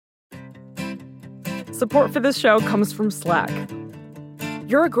Support for this show comes from Slack.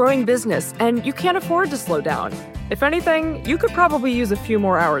 You're a growing business, and you can't afford to slow down. If anything, you could probably use a few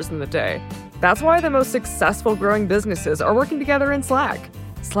more hours in the day. That's why the most successful growing businesses are working together in Slack.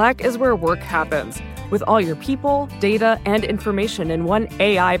 Slack is where work happens, with all your people, data, and information in one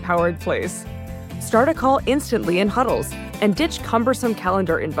AI-powered place. Start a call instantly in huddles and ditch cumbersome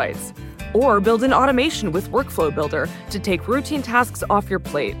calendar invites. Or build an automation with Workflow Builder to take routine tasks off your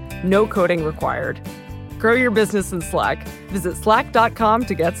plate. No coding required. Grow your business in Slack. Visit slack.com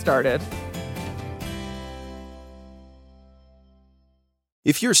to get started.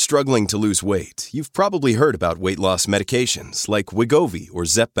 If you're struggling to lose weight, you've probably heard about weight loss medications like Wegovy or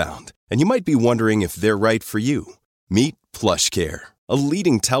Zepbound, and you might be wondering if they're right for you. Meet PlushCare, a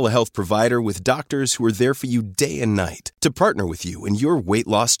leading telehealth provider with doctors who are there for you day and night to partner with you in your weight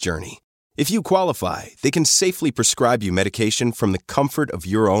loss journey. If you qualify, they can safely prescribe you medication from the comfort of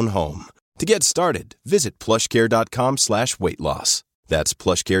your own home. To get started, visit plushcare.com/weight-loss. That's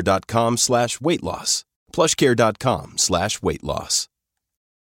plushcare.com/weight-loss. plushcare.com/weight-loss.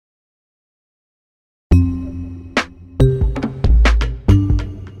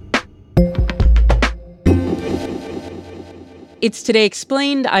 It's Today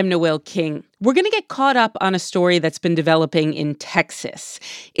Explained. I'm Noelle King. We're going to get caught up on a story that's been developing in Texas.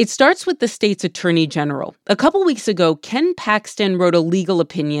 It starts with the state's attorney general. A couple weeks ago, Ken Paxton wrote a legal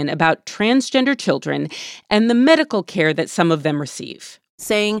opinion about transgender children and the medical care that some of them receive,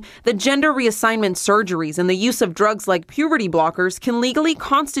 saying that gender reassignment surgeries and the use of drugs like puberty blockers can legally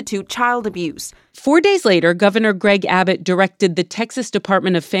constitute child abuse. 4 days later, Governor Greg Abbott directed the Texas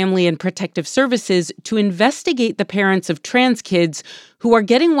Department of Family and Protective Services to investigate the parents of trans kids who are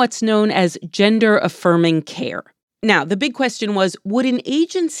getting what's known as gender-affirming care. Now, the big question was, would an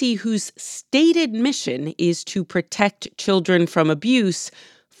agency whose stated mission is to protect children from abuse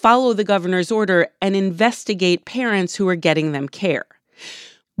follow the governor's order and investigate parents who are getting them care?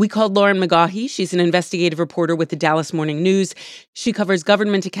 We called Lauren McGaughy. She's an investigative reporter with the Dallas Morning News. She covers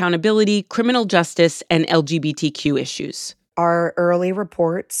government accountability, criminal justice, and LGBTQ issues. Our early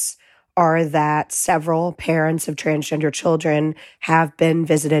reports are that several parents of transgender children have been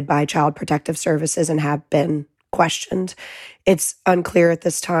visited by Child Protective Services and have been questioned. It's unclear at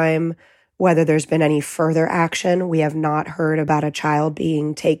this time whether there's been any further action. We have not heard about a child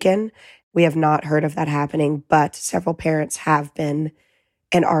being taken. We have not heard of that happening, but several parents have been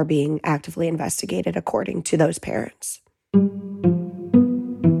and are being actively investigated according to those parents.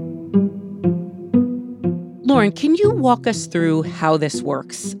 Lauren, can you walk us through how this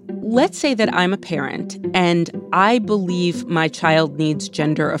works? Let's say that I'm a parent and I believe my child needs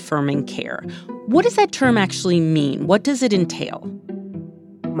gender-affirming care. What does that term actually mean? What does it entail?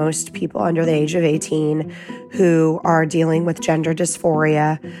 Most people under the age of 18 who are dealing with gender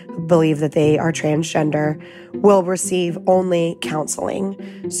dysphoria, who believe that they are transgender, will receive only counseling.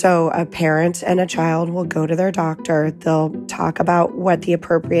 So a parent and a child will go to their doctor. They'll talk about what the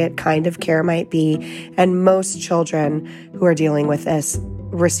appropriate kind of care might be. And most children who are dealing with this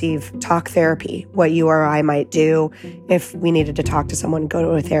receive talk therapy, what you or I might do if we needed to talk to someone, go to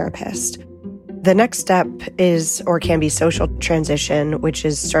a therapist. The next step is or can be social transition, which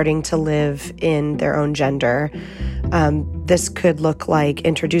is starting to live in their own gender. This could look like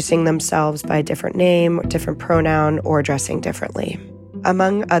introducing themselves by a different name, different pronoun, or dressing differently.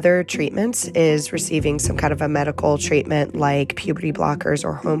 Among other treatments is receiving some kind of a medical treatment like puberty blockers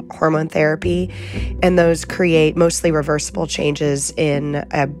or hormone therapy, and those create mostly reversible changes in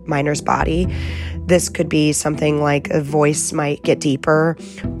a minor's body. This could be something like a voice might get deeper,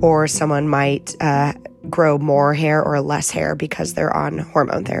 or someone might grow more hair or less hair because they're on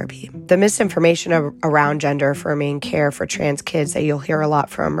hormone therapy. The misinformation around gender-affirming care for trans kids that you'll hear a lot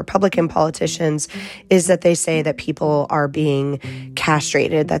from Republican politicians is that they say that people are being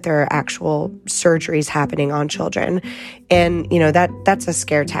castrated, that there are actual surgeries happening on children. And, that's a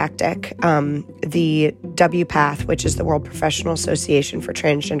scare tactic. The WPATH, which is the World Professional Association for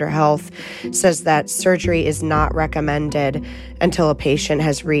Transgender Health, says that surgery is not recommended until a patient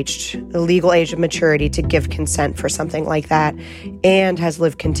has reached the legal age of maturity to give consent for something like that and has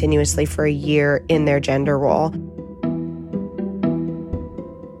lived continuously for a year in their gender role.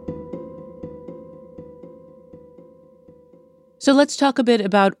 So let's talk a bit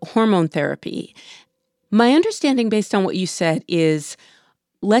about hormone therapy. My understanding, based on what you said, is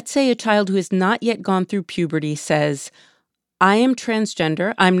let's say a child who has not yet gone through puberty says, I am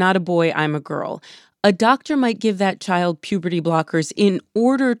transgender, I'm not a boy, I'm a girl. A doctor might give that child puberty blockers in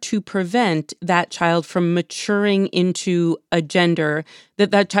order to prevent that child from maturing into a gender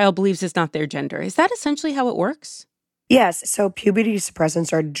that child believes is not their gender. Is that essentially how it works? Yes. So puberty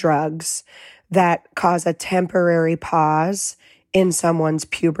suppressants are drugs that cause a temporary pause in someone's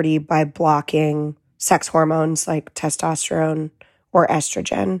puberty by blocking sex hormones like testosterone or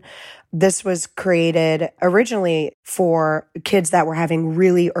estrogen. This was created originally for kids that were having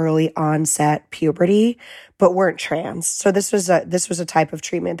really early onset puberty, but weren't trans. So this was a type of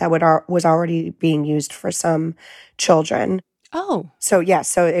treatment that was already being used for some children. Oh. So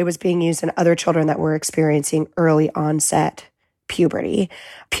it was being used in other children that were experiencing early onset puberty.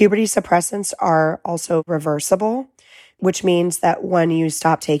 Puberty suppressants are also reversible, which means that when you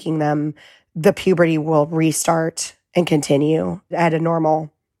stop taking them, the puberty will restart and continue at a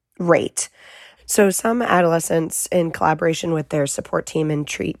normal rate. So some adolescents, in collaboration with their support team and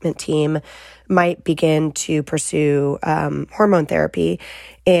treatment team, might begin to pursue hormone therapy.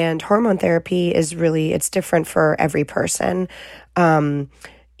 And hormone therapy it's different for every person.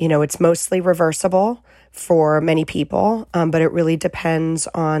 It's mostly reversible for many people, but it really depends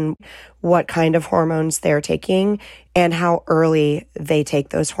on what kind of hormones they're taking and how early they take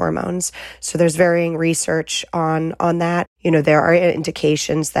those hormones. So there's varying research on that. There are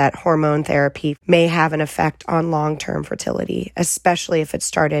indications that hormone therapy may have an effect on long-term fertility, especially if it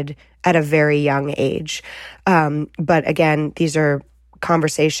started at a very young age. But again, these are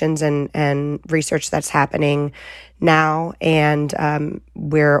conversations and research that's happening now, and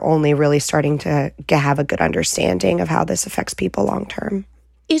we're only really starting to have a good understanding of how this affects people long term.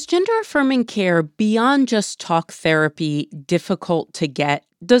 Is gender-affirming care beyond just talk therapy difficult to get?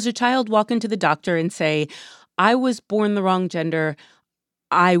 Does a child walk into the doctor and say, I was born the wrong gender,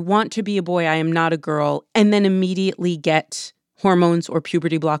 I want to be a boy, I am not a girl, and then immediately get hormones or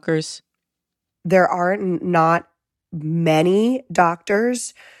puberty blockers? There are not many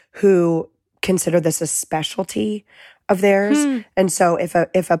doctors who consider this a specialty of theirs. And so if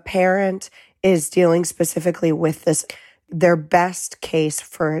a parent is dealing specifically with this, their best case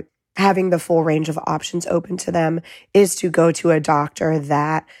for having the full range of options open to them is to go to a doctor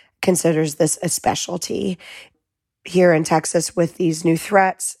that considers this a specialty. Here in Texas, with these new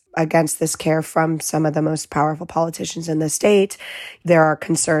threats against this care from some of the most powerful politicians in the state, there are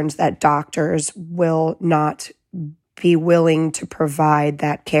concerns that doctors will not be willing to provide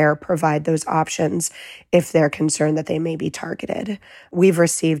that care, provide those options if they're concerned that they may be targeted. We've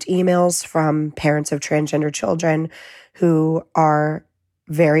received emails from parents of transgender children who are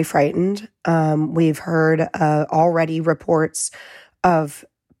very frightened. We've heard already reports of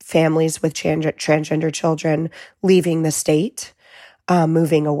families with transgender children leaving the state,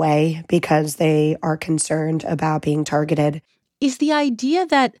 moving away because they are concerned about being targeted. Is the idea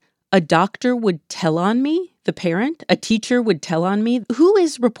that a doctor would tell on me, the parent, a teacher would tell on me? Who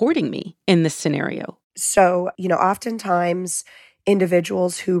is reporting me in this scenario? So, oftentimes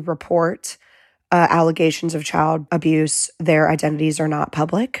individuals who report allegations of child abuse, their identities are not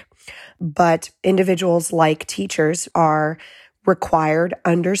public, but individuals like teachers are required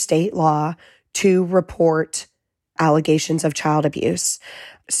under state law to report allegations of child abuse.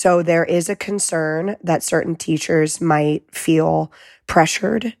 So there is a concern that certain teachers might feel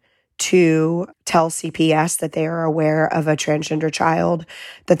pressured to tell CPS that they are aware of a transgender child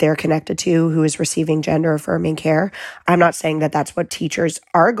that they're connected to who is receiving gender-affirming care. I'm not saying that that's what teachers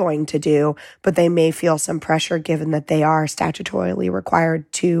are going to do, but they may feel some pressure given that they are statutorily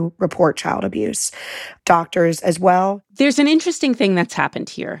required to report child abuse. Doctors as well. There's an interesting thing that's happened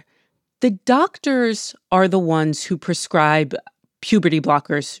here. The doctors are the ones who prescribe puberty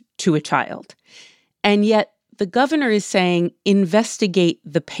blockers to a child. And yet the governor is saying investigate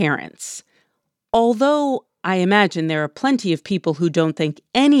the parents. Although I imagine there are plenty of people who don't think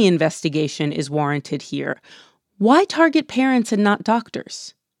any investigation is warranted here. Why target parents and not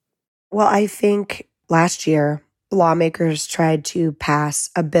doctors? Well, I think last year, lawmakers tried to pass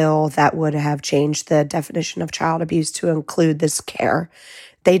a bill that would have changed the definition of child abuse to include this care.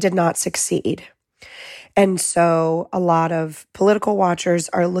 They did not succeed. And so a lot of political watchers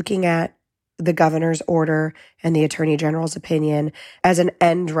are looking at the governor's order and the attorney general's opinion as an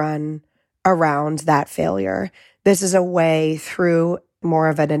end run around that failure. This is a way through more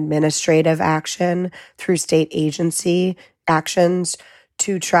of an administrative action, through state agency actions,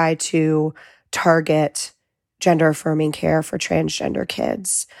 to try to target gender-affirming care for transgender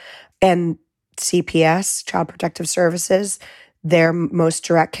kids. And CPS, Child Protective Services, their most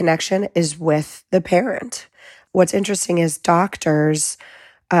direct connection is with the parent. What's interesting is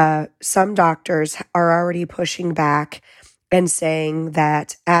some doctors are already pushing back and saying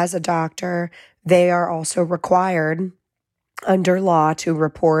that as a doctor, they are also required under law to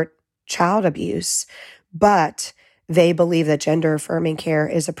report child abuse, but they believe that gender-affirming care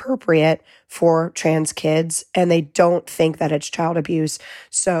is appropriate for trans kids, and they don't think that it's child abuse.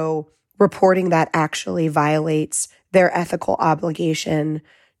 So reporting that actually violates their ethical obligation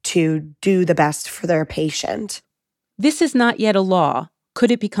to do the best for their patient. This is not yet a law.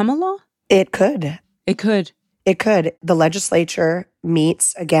 Could it become a law? It could. It could. It could. The legislature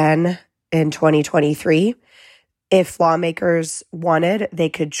meets again in 2023. If lawmakers wanted, they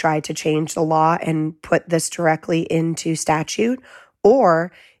could try to change the law and put this directly into statute.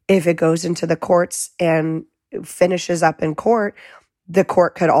 Or if it goes into the courts and finishes up in court, the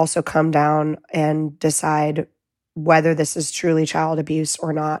court could also come down and decide whether this is truly child abuse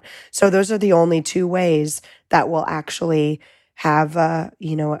or not. So those are the only two ways that will actually have a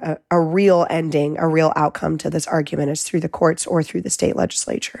real ending, a real outcome to this argument, is through the courts or through the state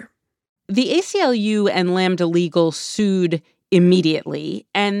legislature. The ACLU and Lambda Legal sued immediately.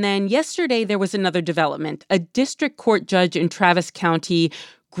 And then yesterday there was another development. A district court judge in Travis County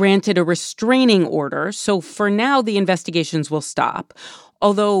granted a restraining order. So for now, the investigations will stop.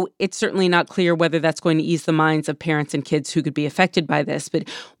 Although it's certainly not clear whether that's going to ease the minds of parents and kids who could be affected by this. But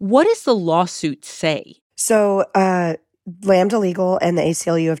what does the lawsuit say? So Lambda Legal and the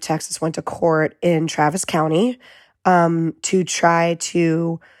ACLU of Texas went to court in Travis County to try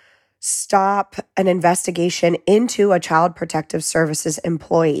to stop an investigation into a Child Protective Services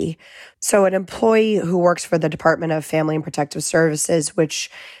employee. So an employee who works for the Department of Family and Protective Services, which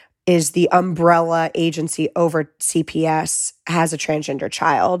is the umbrella agency over CPS, has a transgender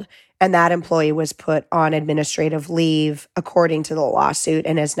child. And that employee was put on administrative leave according to the lawsuit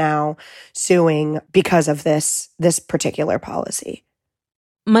and is now suing because of this particular policy.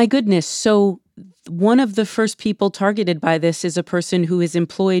 My goodness. So one of the first people targeted by this is a person who is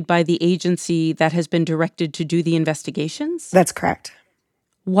employed by the agency that has been directed to do the investigations? That's correct.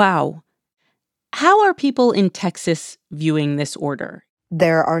 Wow. How are people in Texas viewing this order?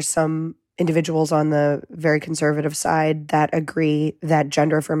 There are some individuals on the very conservative side that agree that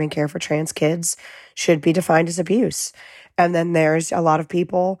gender-affirming care for trans kids should be defined as abuse. And then there's a lot of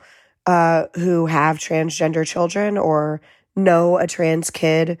people who have transgender children or know a trans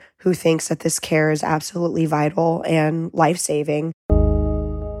kid who thinks that this care is absolutely vital and life-saving.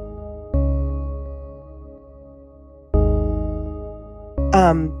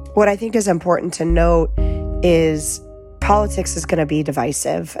 What I think is important to note is politics is going to be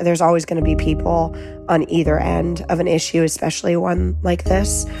divisive. There's always going to be people on either end of an issue, especially one like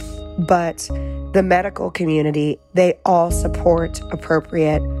this. But the medical community, they all support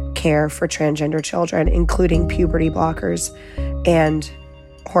appropriate care for transgender children, including puberty blockers and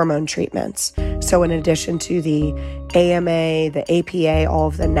hormone treatments. So in addition to the AMA, the APA, all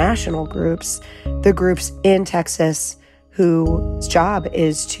of the national groups, the groups in Texas whose job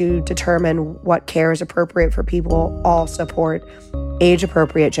is to determine what care is appropriate for people all support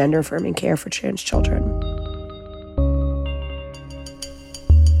age-appropriate, gender-affirming care for trans children.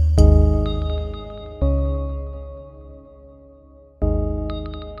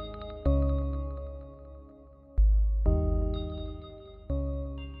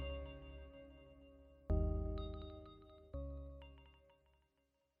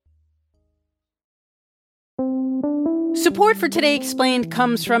 Support for Today Explained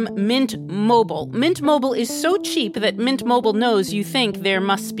comes from Mint Mobile. Mint Mobile is so cheap that Mint Mobile knows you think there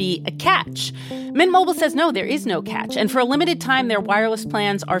must be a catch. Mint Mobile says no, there is no catch. And for a limited time, their wireless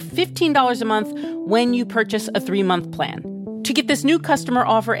plans are $15 a month when you purchase a 3-month plan. To get this new customer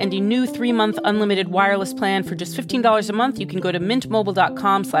offer and a new 3-month unlimited wireless plan for just $15 a month, you can go to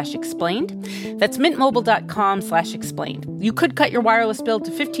mintmobile.com/explained. That's mintmobile.com/explained. You could cut your wireless bill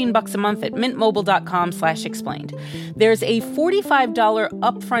to $15 a month at mintmobile.com/explained. There's a $45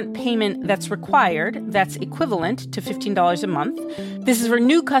 upfront payment that's required. That's equivalent to $15 a month. This is for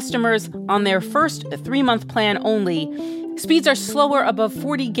new customers on their first 3-month plan only. Speeds are slower above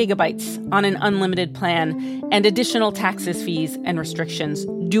 40 gigabytes on an unlimited plan, and additional taxes, fees, and restrictions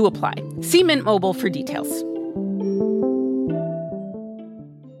do apply. See Mint Mobile for details.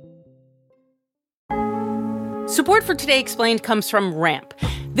 Support for Today Explained comes from Ramp.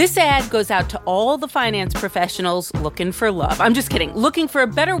 This ad goes out to all the finance professionals looking for love. I'm just kidding. Looking for a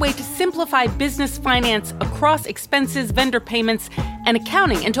better way to simplify business finance across expenses, vendor payments, and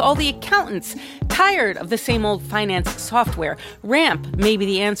accounting. And to all the accountants tired of the same old finance software, Ramp may be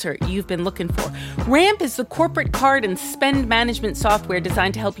the answer you've been looking for. Ramp is the corporate card and spend management software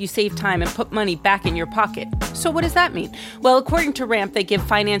designed to help you save time and put money back in your pocket. So what does that mean? Well, according to Ramp, they give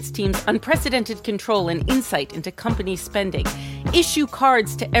finance teams unprecedented control and insight into company spending, issue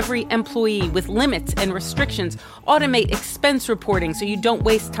cards to every employee with limits and restrictions, automate expense reporting so you don't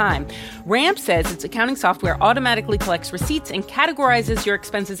waste time. Ramp says its accounting software automatically collects receipts and categorizes your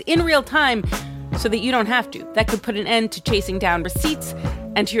expenses in real time so that you don't have to. That could put an end to chasing down receipts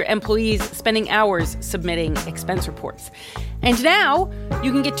and to your employees spending hours submitting expense reports. And now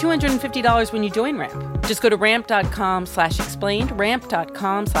you can get $250 when you join Ramp. Just go to ramp.com/explained,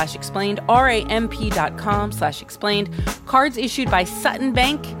 ramp.com/explained, ramp.com/explained. Cards issued by Sutton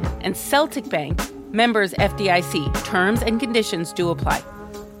Bank and Celtic Bank, members FDIC. Terms and conditions do apply.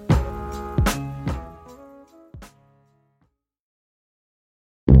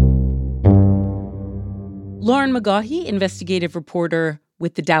 Lauren McGaughey, investigative reporter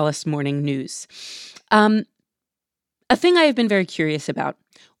with the Dallas Morning News. A thing I have been very curious about.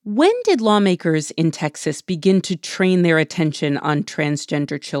 When did lawmakers in Texas begin to train their attention on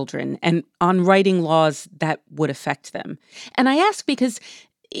transgender children and on writing laws that would affect them? And I ask because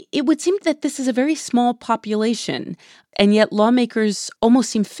it would seem that this is a very small population, and yet lawmakers almost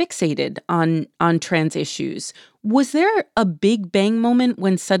seem fixated on trans issues. Was there a big bang moment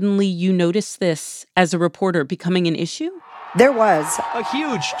when suddenly you noticed this as a reporter becoming an issue? There was. A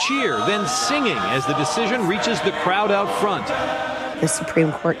huge cheer, then singing as the decision reaches the crowd out front. The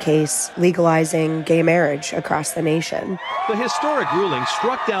Supreme Court case legalizing gay marriage across the nation. The historic ruling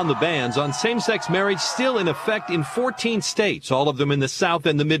struck down the bans on same-sex marriage still in effect in 14 states, all of them in the South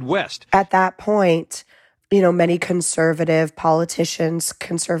and the Midwest. At that point, many conservative politicians,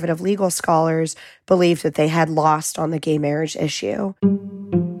 conservative legal scholars believed that they had lost on the gay marriage issue.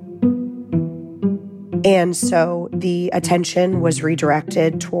 And so the attention was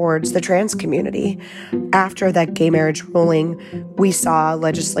redirected towards the trans community. After that gay marriage ruling, we saw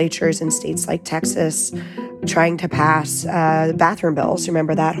legislatures in states like Texas trying to pass bathroom bills.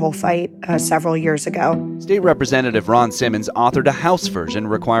 Remember that whole fight several years ago? State Representative Ron Simmons authored a House version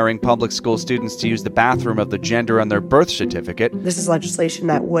requiring public school students to use the bathroom of the gender on their birth certificate. This is legislation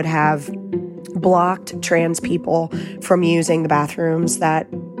that would have blocked trans people from using the bathrooms that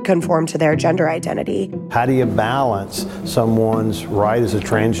conform to their gender identity. How do you balance someone's right as a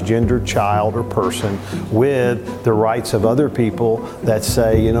transgender child or person with the rights of other people that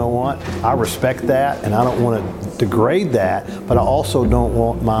say, you know what, I respect that and I don't want to degrade that, but I also don't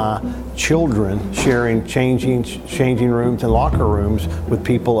want my children sharing changing rooms and locker rooms with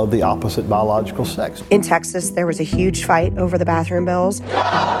people of the opposite biological sex. In Texas, there was a huge fight over the bathroom bills.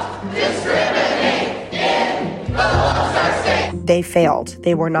 Don't discriminate in the laws of our state. They failed.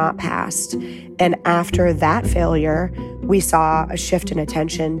 They were not passed. And after that failure, we saw a shift in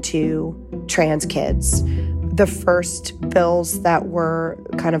attention to trans kids. The first bills that were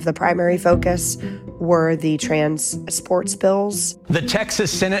kind of the primary focus were the trans sports bills. The Texas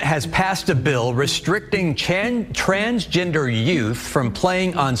Senate has passed a bill restricting transgender youth from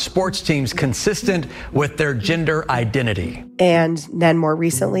playing on sports teams consistent with their gender identity. And then more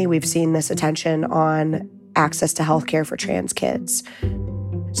recently, we've seen this attention on access to health care for trans kids.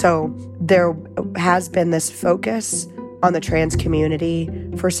 So there has been this focus on the trans community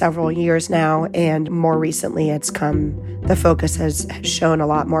for several years now, and more recently the focus has shown a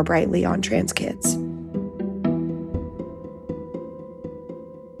lot more brightly on trans kids.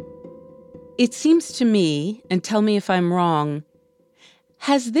 It seems to me, and tell me if I'm wrong,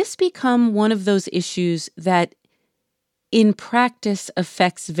 has this become one of those issues that in practice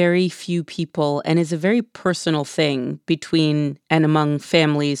affects very few people and is a very personal thing between and among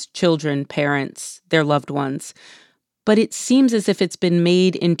families, children, parents, their loved ones? But it seems as if it's been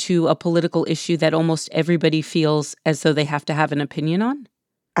made into a political issue that almost everybody feels as though they have to have an opinion on?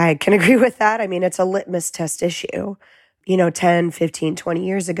 I can agree with that. I mean, it's a litmus test issue. 10, 15, 20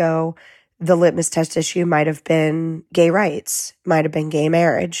 years ago, the litmus test issue might have been gay rights, might have been gay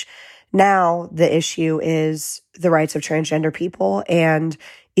marriage. Now the issue is the rights of transgender people, and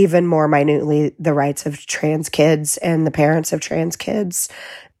even more minutely, the rights of trans kids and the parents of trans kids.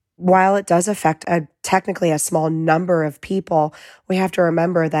 While it does affect technically a small number of people, we have to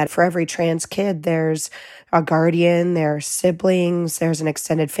remember that for every trans kid, there's a guardian, there are siblings, there's an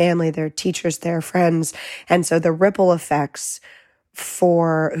extended family, there are teachers, there are friends. And so the ripple effects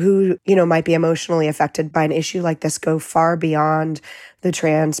for who, might be emotionally affected by an issue like this go far beyond the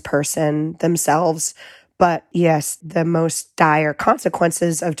trans person themselves. But yes, the most dire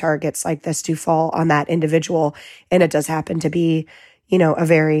consequences of targets like this do fall on that individual. And it does happen to be a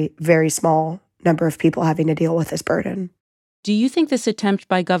very, very small number of people having to deal with this burden. Do you think this attempt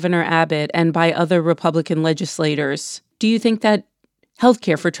by Governor Abbott and by other Republican legislators, do you think that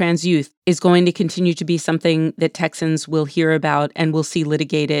healthcare for trans youth is going to continue to be something that Texans will hear about and will see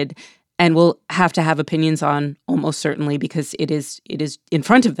litigated and will have to have opinions on almost certainly because it is in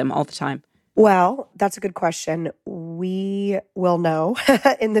front of them all the time? Well, that's a good question. We will know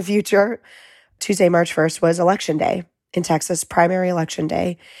in the future. Tuesday, March 1st was Election Day in Texas, primary election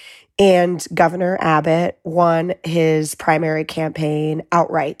day. And Governor Abbott won his primary campaign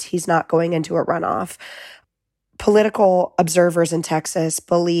outright. He's not going into a runoff. Political observers in Texas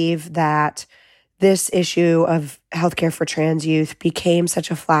believe that this issue of healthcare for trans youth became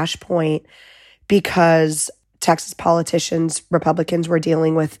such a flashpoint because Texas politicians, Republicans, were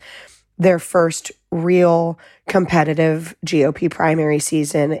dealing with their first real competitive GOP primary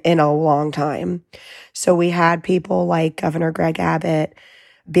season in a long time. So we had people like Governor Greg Abbott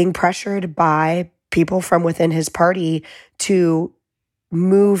being pressured by people from within his party to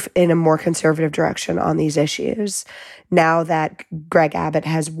move in a more conservative direction on these issues. Now that Greg Abbott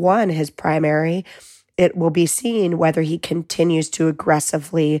has won his primary, it will be seen whether he continues to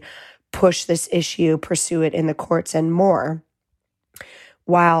aggressively push this issue, pursue it in the courts and more.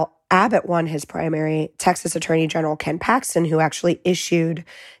 While Abbott won his primary, Texas Attorney General Ken Paxton, who actually issued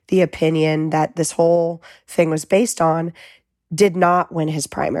the opinion that this whole thing was based on, did not win his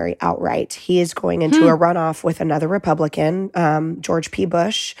primary outright. He is going into a runoff with another Republican, George P.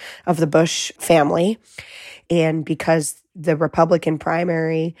 Bush of the Bush family. And because the Republican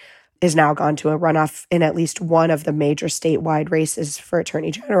primary is now gone to a runoff in at least one of the major statewide races for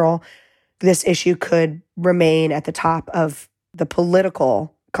Attorney General, this issue could remain at the top of the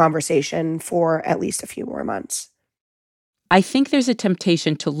political conversation for at least a few more months. I think there's a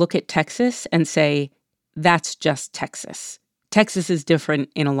temptation to look at Texas and say, that's just Texas. Texas is different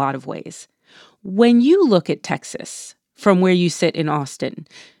in a lot of ways. When you look at Texas from where you sit in Austin,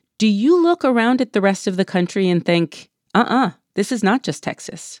 do you look around at the rest of the country and think, this is not just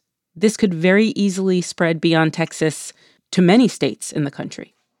Texas. This could very easily spread beyond Texas to many states in the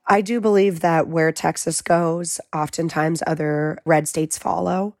country? I do believe that where Texas goes, oftentimes other red states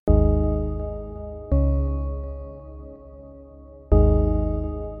follow.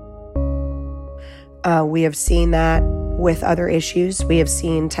 We have seen that with other issues. We have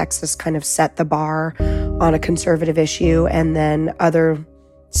seen Texas kind of set the bar on a conservative issue, and then other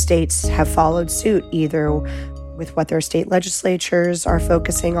states have followed suit, either with what their state legislatures are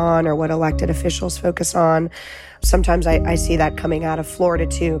focusing on or what elected officials focus on. Sometimes I see that coming out of Florida,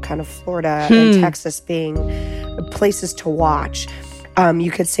 too, kind of Florida and Texas being places to watch.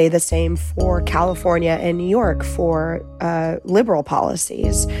 You could say the same for California and New York for liberal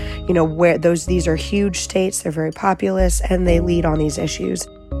policies, where these are huge states, they're very populous, and they lead on these issues.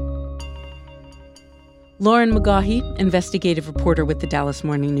 Lauren McGaughy, investigative reporter with the Dallas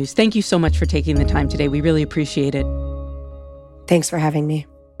Morning News. Thank you so much for taking the time today. We really appreciate it. Thanks for having me.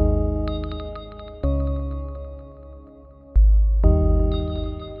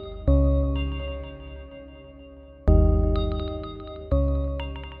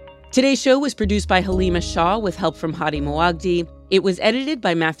 Today's show was produced by Halima Shah with help from Hadi Moagdi. It was edited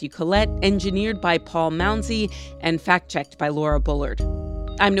by Matthew Collette, engineered by Paul Mounsey, and fact-checked by Laura Bullard.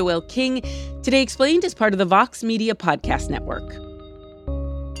 I'm Noelle King. Today Explained is part of the Vox Media Podcast Network.